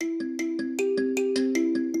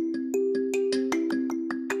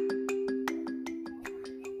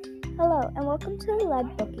welcome to the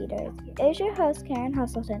Lead Book Eaters. It is your host, Karen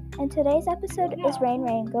Hustleton, and today's episode is Rain,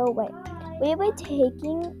 Rain, Go Away. We will be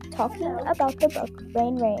talking about the book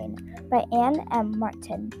Rain, Rain by Anne M.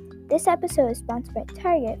 Martin. This episode is sponsored by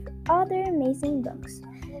Target for all their amazing books.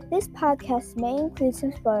 This podcast may include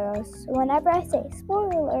some spoilers, so whenever I say spoiler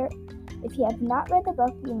alert, if you have not read the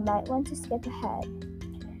book, you might want to skip ahead.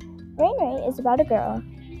 Rain, Rain is about a girl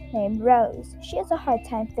named Rose. She has a hard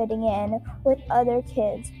time fitting in with other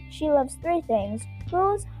kids. She loves three things: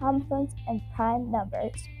 rules, homophones, and prime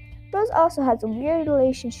numbers. Rose also has a weird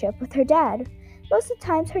relationship with her dad. Most of the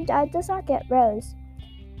times her dad does not get Rose.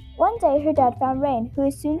 One day her dad found Rain, who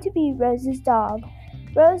is soon to be Rose's dog.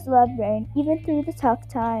 Rose loved Rain, even through the tough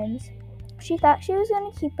times. She thought she was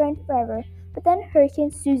going to keep Rain forever, but then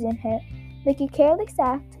Hurricane Susan hit. Like a careless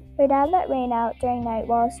act, her dad let Rain out during night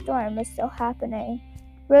while a storm was still happening.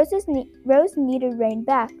 Rose needed Rain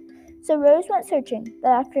back, so Rose went searching,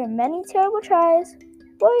 but after many terrible tries,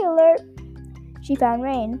 spoiler alert, she found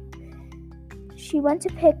Rain. She went to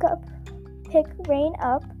pick Rain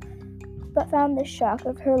up, but found the shock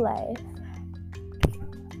of her life.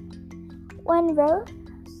 When Rose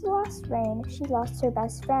lost Rain, she lost her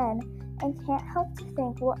best friend, and can't help to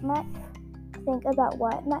think about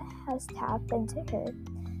what might have happened to her.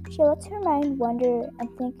 She lets her mind wander and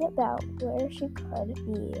think about where she could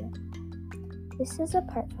be. This is a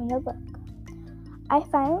part from the book. I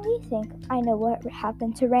finally think I know what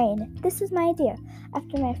happened to Rain. This is my idea.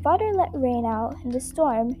 After my father let Rain out in the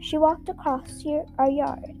storm, she walked across our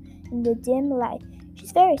yard in the dim light.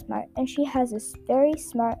 She's very smart, and she has a very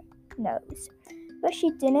smart nose. But she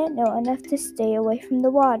didn't know enough to stay away from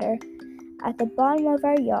the water at the bottom of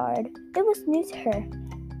our yard. It was new to her.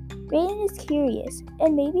 Rain is curious,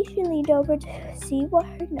 and maybe she leaned over to see what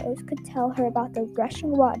her nose could tell her about the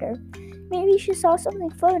rushing water. Maybe she saw something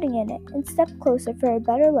floating in it and stepped closer for a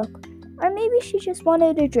better look. Or maybe she just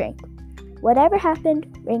wanted a drink. Whatever happened,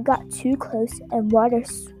 Rain got too close and water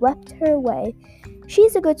swept her away.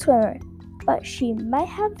 She's a good swimmer, but she might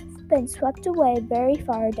have been swept away very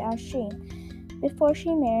far downstream before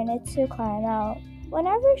she managed to climb out.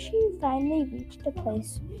 Whenever she finally reached a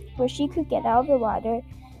place where she could get out of the water,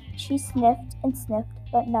 she sniffed and sniffed,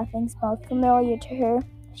 but nothing smelled familiar to her.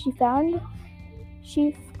 She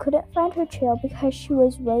couldn't find her trail because she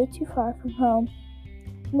was way too far from home.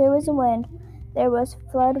 There was a wind, there was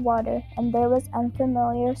flood water, and there was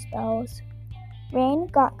unfamiliar smells. Rain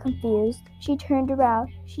got confused. She turned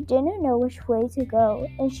around. She didn't know which way to go,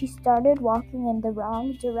 and she started walking in the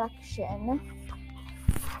wrong direction.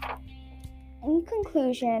 In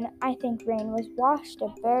conclusion, I think Rain was washed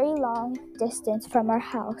a very long distance from our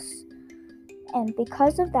house, and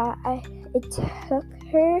because of that, it took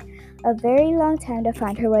her a very long time to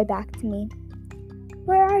find her way back to me.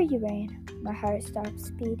 Where are you, Rain? My heart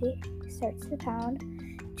starts to pound.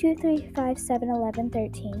 2, 3, 5, 7, 11,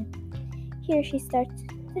 13. Here she starts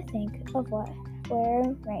to think of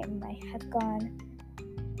where Rain might have gone.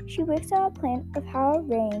 She works out a plan of how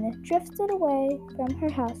Rain drifted away from her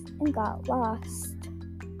house and got lost.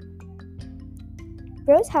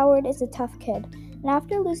 Rose Howard is a tough kid, and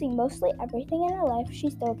after losing mostly everything in her life, she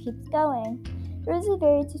still keeps going. Rose is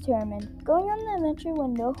very determined, going on the adventure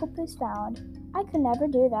when no hope is found. I could never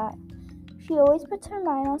do that. She always puts her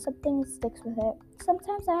mind on something and sticks with it.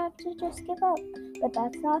 Sometimes I have to just give up, but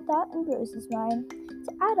that's not a thought in Rose's mind.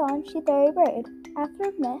 To add on, she's very brave.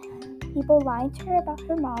 After people lying to her about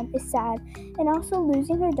her mom is sad, and also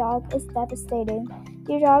losing her dog is devastating.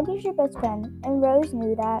 Your dog is your best friend, and Rose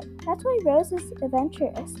knew that. That's why Rose is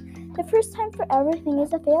adventurous. The first time for everything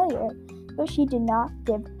is a failure, but she did not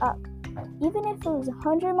give up. Even if it was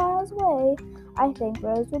 100 miles away, I think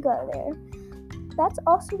Rose would go there. That's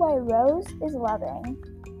also why Rose is loving.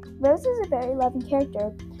 Rose is a very loving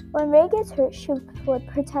character. When Ray gets hurt, she would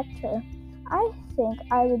protect her. I think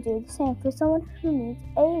I would do the same for someone who means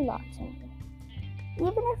a lot to me.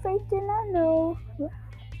 Even if Rose did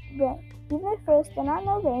not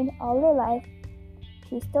know Rain all her life,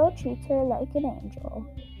 she still treats her like an angel.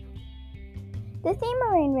 The theme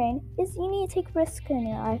of Rain, Rain is you need to take risks in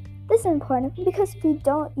your life. This is important because if you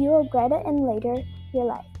don't, you will regret it in later your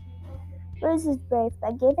life. Rose is brave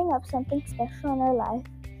by giving up something special in her life.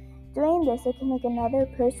 Doing this, it can make another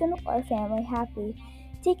person or family happy.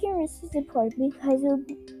 Taking risks is important because it will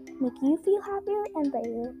make you feel happier and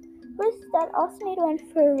braver. Rose's dad also made one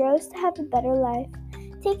for Rose to have a better life.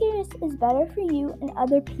 Taking risks is better for you and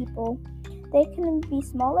other people. They can be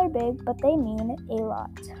small or big, but they mean a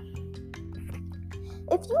lot.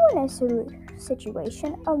 If you were in a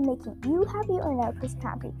situation of making you happy or another person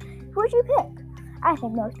happy, who would you pick? I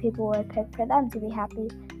think most people would pick for them to be happy,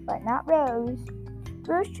 but not Rose.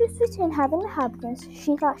 Rose chose between having the happiness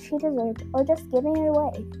she thought she deserved or just giving it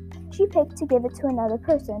away. She picked to give it to another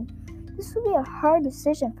person. This would be a hard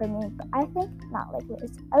decision for me, but I think not like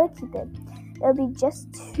Rose. I would keep it. It would be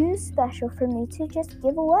just too special for me to just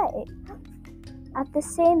give away. At the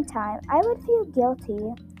same time, I would feel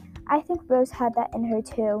guilty. I think Rose had that in her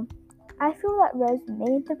too. I feel that Rose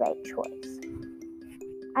made the right choice.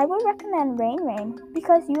 I would recommend Rain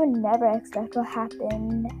because you would never expect what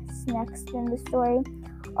happens next in the story.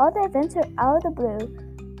 All the events are out of the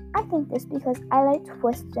blue. I think this because I like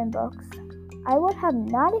twists in books. I would have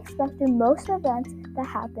not expected most events that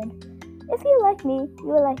happened. If you like me, you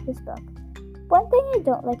will like this book. One thing I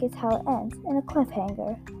don't like is how it ends, in a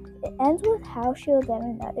cliffhanger. It ends with how she will get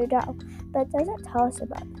another dog, but it doesn't tell us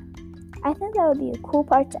about that. I think that would be a cool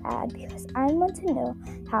part to add because I want to know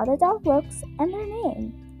how the dog looks and their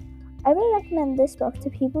name. I would recommend this book to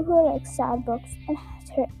people who like sad books and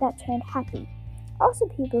that turned happy. Also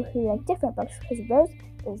people who like different books because Rose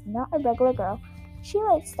is not a regular girl. She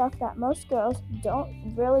likes stuff that most girls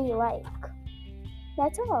don't really like.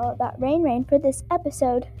 That's all about Rain for this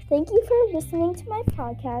episode. Thank you for listening to my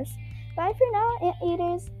podcast. Bye for now,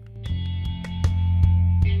 Anteaters.